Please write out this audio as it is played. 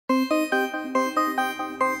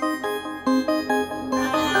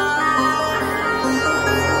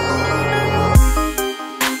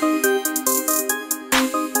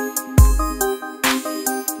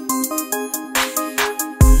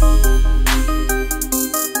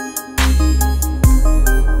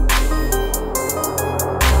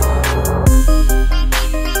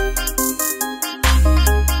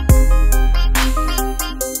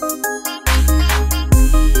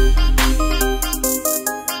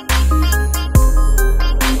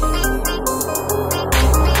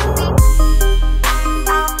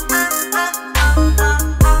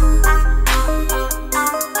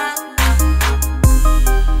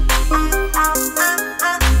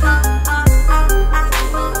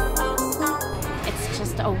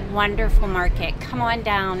wonderful market. Come on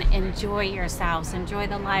down, enjoy yourselves. Enjoy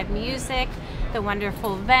the live music, the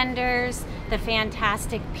wonderful vendors, the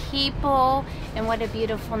fantastic people, and what a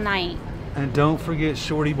beautiful night. And don't forget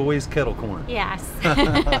Shorty Boy's kettle corn. Yes.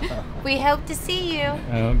 We hope to see you.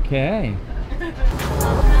 Okay.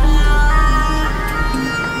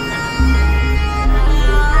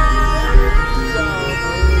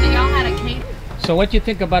 So what do you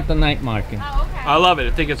think about the night market? Oh, okay. I love it.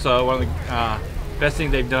 I think it's one of the best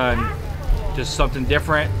things they've done. Just something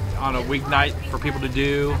different on a weeknight for people to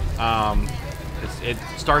do. It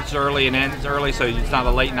starts early and ends early, so it's not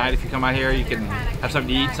a late night. If you come out here, you can have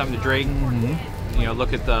something to eat, something to drink. You know,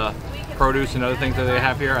 look at the produce and other things that they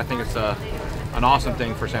have here. I think it's an awesome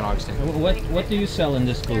thing for St. Augustine. What do you sell in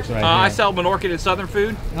this booth right here? I sell Menorcan and Southern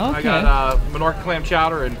food. Okay. I got Menorcan clam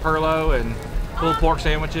chowder and perlo and pulled pork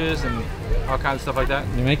sandwiches and all kinds of stuff like that.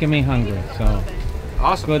 You're making me hungry, so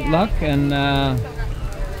awesome. Good luck and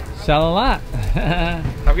sell a lot.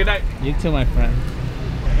 Have a good night. You too, my friend.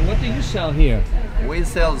 And what do you sell here? We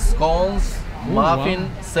sell scones, muffin,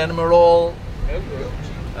 cinnamon roll,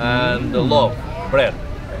 and loaf bread.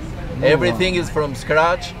 Everything is from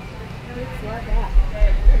scratch.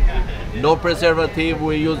 No preservative,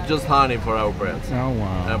 we use just honey for our breads. Oh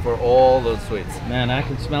wow. And for all the sweets. Man, I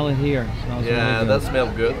can smell it here. It smells yeah, really that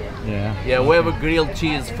smells good. Yeah. Yeah, we have a grilled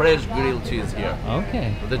cheese, fresh grilled cheese here.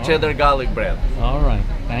 Okay. The cheddar garlic bread. All right,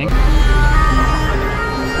 thank you.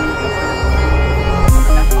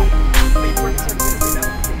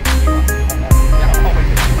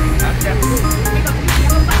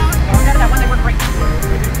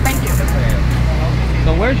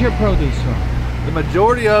 So where's your produce from? The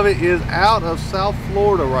majority of it is out of South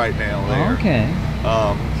Florida right now. There. Okay.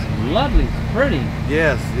 It's lovely. It's pretty.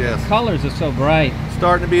 Yes, yes. The colors are so bright.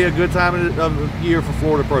 Starting to be a good time of the year for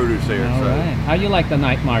Florida produce there. All right. How you like the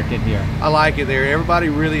night market here? I like it there. Everybody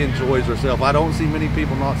really enjoys themselves. I don't see many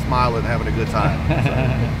people not smiling, having a good time.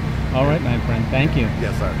 So. All right, my friend. Thank you.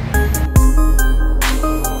 Yes, sir.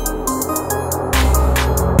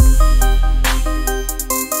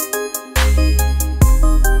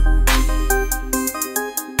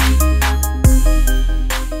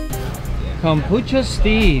 Kombucha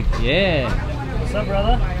Steve, yeah. What's up,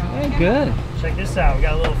 brother? Hey, good. Check this out. We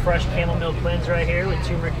got a little fresh camel milk cleanse right here with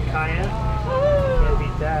turmeric and cayenne. Can't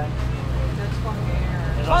beat that.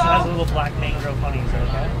 It also has a little black mangrove honey. Is that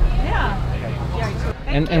okay?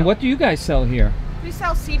 Yeah. And what do you guys sell here? We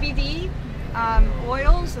sell CBD,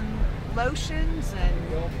 oils and lotions and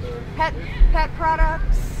pet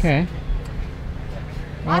products. Okay.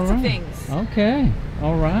 Lots of things. Okay.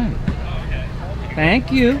 All right.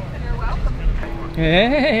 Thank you.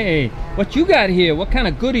 Hey, what you got here? What kind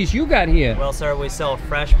of goodies you got here? Well, sir, we sell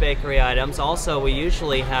fresh bakery items. Also, we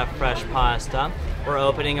usually have fresh pasta. We're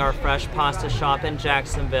opening our fresh pasta shop in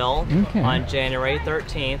Jacksonville on January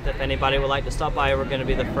 13th. If anybody would like to stop by, we're going to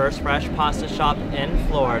be the first fresh pasta shop in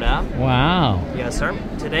Florida. Wow. Yes, sir.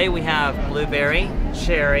 Today we have blueberry,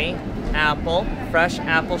 cherry, apple, fresh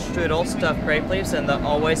apple strudel, stuffed grape leaves, and the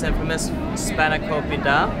always infamous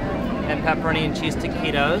spanakopita, and pepperoni and cheese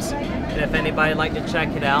taquitos. And if anybody would like to check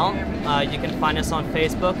it out, you can find us on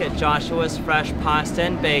Facebook at Joshua's Fresh Pasta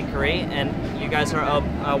and Bakery, and you guys are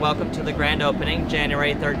welcome to the grand opening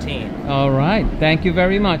January 13th. All right, thank you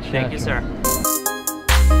very much. Thank you, sir.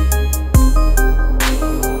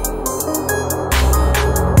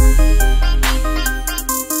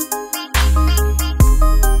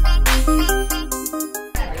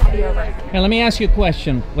 Hey, let me ask you a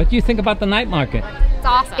question. What do you think about the night market? It's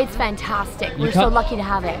awesome. It's fantastic. We're so lucky to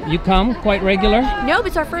have it. You come quite regular? No, but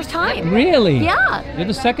it's our first time. Really? Yeah. You're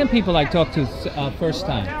the second people I talked to first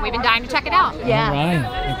time. We've been dying to check it out. Yeah. All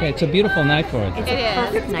right. Okay, it's a beautiful night for it. It is.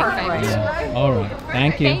 Perfect night for it. Yeah. All right.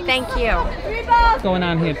 Thank you. Thank you. What's going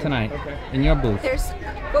on here tonight in your booth?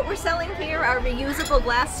 What we're selling here are reusable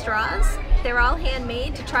glass straws. They're all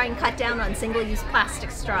handmade to try and cut down on single-use plastic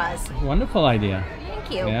straws. Wonderful idea. Thank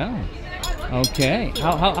you. Yeah. Okay.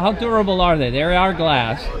 How durable are they? They are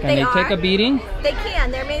glass. Can they take a beating? They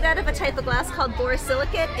can. They're made out of a type of glass called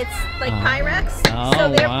borosilicate. It's like Pyrex. Oh, so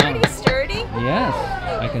they're pretty sturdy. Yes,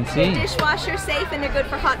 I can see. They're dishwasher safe and they're good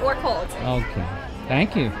for hot or cold. Okay.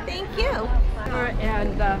 Thank you. Thank you.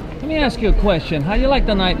 Let me ask you a question. How do you like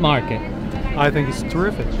the night market? I think it's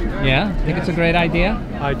terrific. Yeah? Think it's a great idea?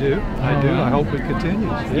 I do. I do. I hope it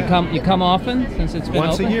continues. Yeah. You come often since it's been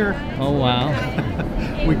once open? a year. Oh wow.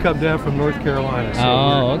 We come down from North Carolina.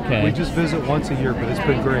 So okay. We just visit once a year, but it's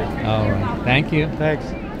been great. All right. Thank you. Thanks.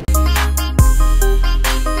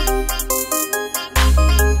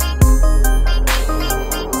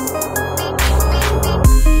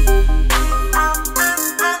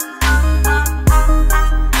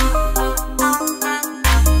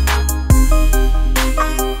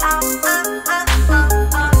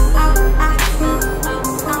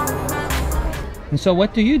 so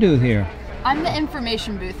what do you do here? I'm the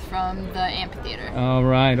information booth from the amphitheater. All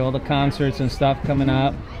right, all the concerts and stuff coming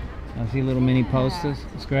up. I see little mini posters.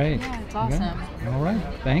 It's great. Yeah, it's awesome. Okay. All right,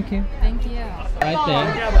 thank you. Thank you. Right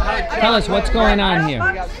there. Tell us what's going on here.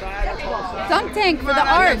 Dunk tank for the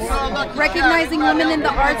arts, recognizing women in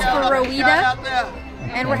the arts for ROWITA.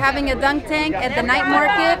 And we're having a dunk tank at the night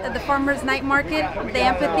market, at the farmers' night market, the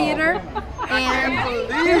amphitheater. And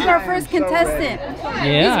here's our first contestant.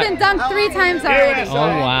 Yeah. He's been dunked 3 times already. Oh,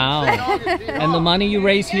 wow. And the money you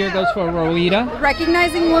raise here goes for ROWITA?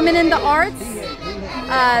 Recognizing women in the arts,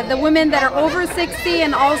 the women that are over 60,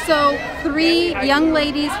 and also 3 young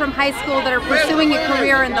ladies from high school that are pursuing a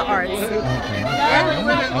career in the arts. Okay.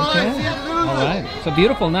 Okay. All right. It's a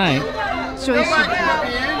beautiful night.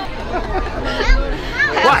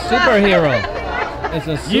 What? Superhero. It's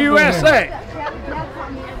a superhero. USA.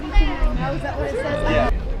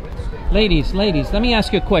 Ladies, let me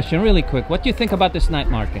ask you a question really quick. What do you think about this night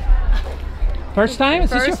market? First time?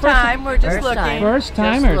 Is this your first time? We're just looking. First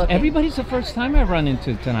timers. Everybody's a first timer I've run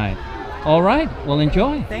into tonight. All right. Well,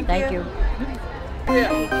 enjoy. Thank you.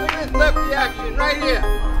 Yeah, look at this lefty action right here.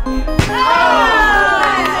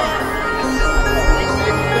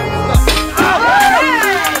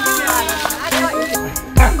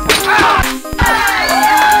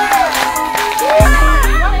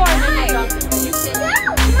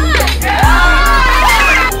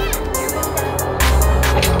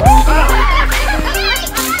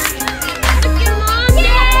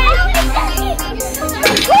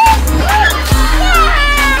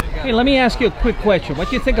 Hey, let me ask you a quick question. What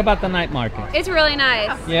do you think about the night market? It's really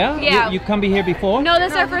nice. Yeah? Yeah. You come here before? No,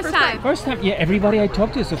 this is our first time. First time? Yeah, everybody I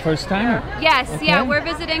talk to is a first timer. Yes, Okay. yeah, we're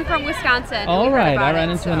visiting from Wisconsin. All We heard right, about I ran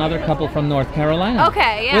it, into so. another couple from North Carolina.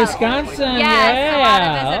 Okay, yeah. Wisconsin, Yes, yeah. a lot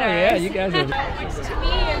of Oh yeah, visitors. you guys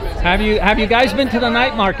are. Have you guys been to the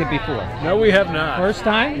night market before? No, we have not. First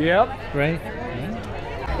time? Yep. Great.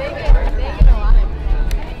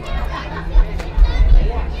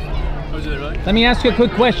 Let me ask you a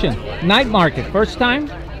quick question. Night market, first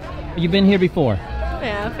time? You been here before?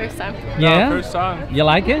 Yeah, first time. Yeah? No, first time. You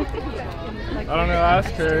like it? I don't know,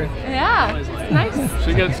 ask her. Yeah, it's nice.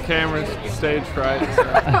 She gets cameras, stage fright, so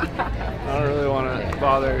I don't really want to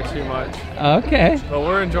bother her too much. Okay. But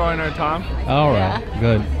we're enjoying our time. All right,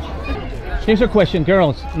 good. Here's a question,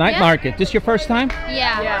 girls. Night Yeah. market, this your first time?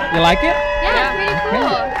 Yeah. You like it? Yeah, it's pretty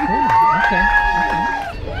cool.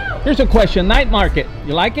 Okay. Here's a question, night market,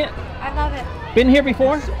 you like it? I love it. Been here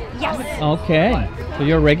before? Yes. Okay, so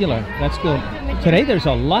you're a regular. That's good. Today there's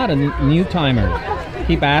a lot of new timers.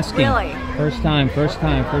 Keep asking. Really? First time, first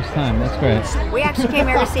time, first time. That's great. We actually came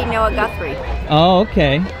here to see Noah Guthrie. Oh,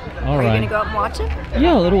 okay. All Are you right. going to go up and watch it?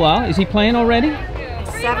 Yeah, a little while. Is he playing already?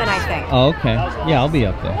 7, I think. Oh, okay. Yeah, I'll be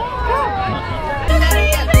up there.